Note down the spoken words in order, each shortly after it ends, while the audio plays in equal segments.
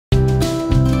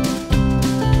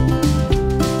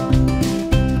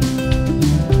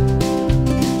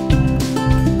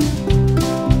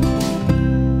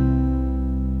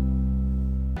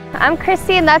I'm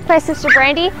Christy and that's my sister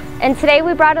Brandy, and today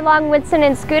we brought along Winston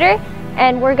and Scooter,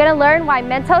 and we're going to learn why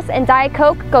Mentos and Diet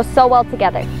Coke go so well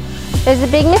together. There's a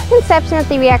big misconception that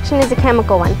the reaction is a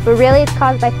chemical one, but really it's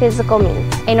caused by physical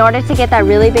means. In order to get that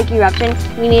really big eruption,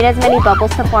 we need as many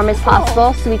bubbles to form as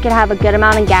possible so we can have a good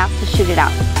amount of gas to shoot it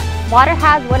out. Water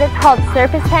has what is called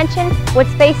surface tension,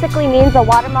 which basically means the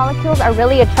water molecules are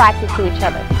really attracted to each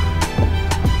other.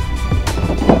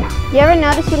 You ever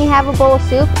notice when you have a bowl of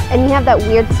soup and you have that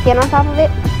weird skin on top of it?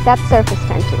 That's surface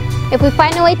tension. If we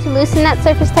find a way to loosen that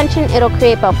surface tension, it'll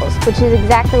create bubbles, which is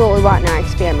exactly what we want in our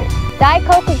experiment. Diet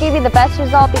Coke will give you the best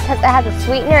result because it has a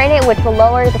sweetener in it which will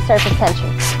lower the surface tension.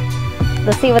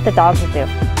 Let's see what the dogs will do.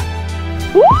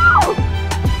 Woo!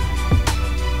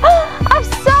 I'm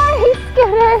sorry,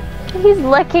 Scooter. He's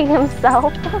licking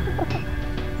himself.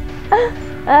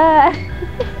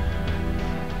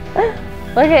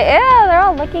 Look at, ew, they're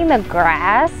all licking the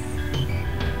grass.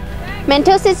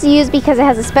 Mentos is used because it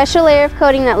has a special layer of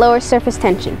coating that lowers surface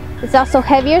tension. It's also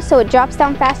heavier, so it drops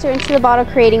down faster into the bottle,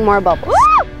 creating more bubbles.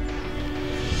 Woo!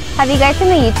 Have you guys seen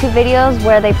the YouTube videos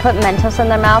where they put Mentos in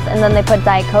their mouth and then they put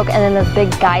Diet Coke and then this big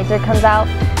geyser comes out?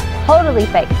 Totally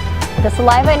fake. The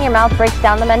saliva in your mouth breaks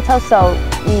down the Mentos, so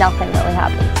nothing really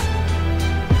happens.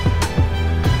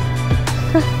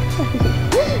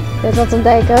 You guys want some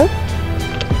Diet Coke?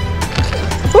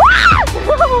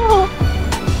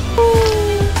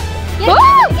 Get it!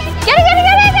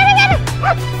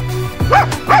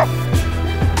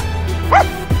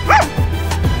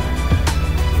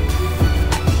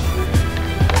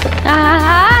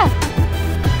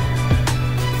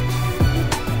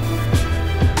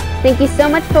 Thank you so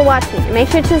much for watching, and make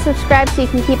sure to subscribe so you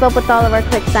can keep up with all of our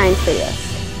quick science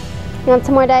videos. You want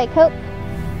some more Diet Coke?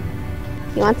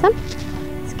 You want some?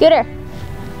 Scooter.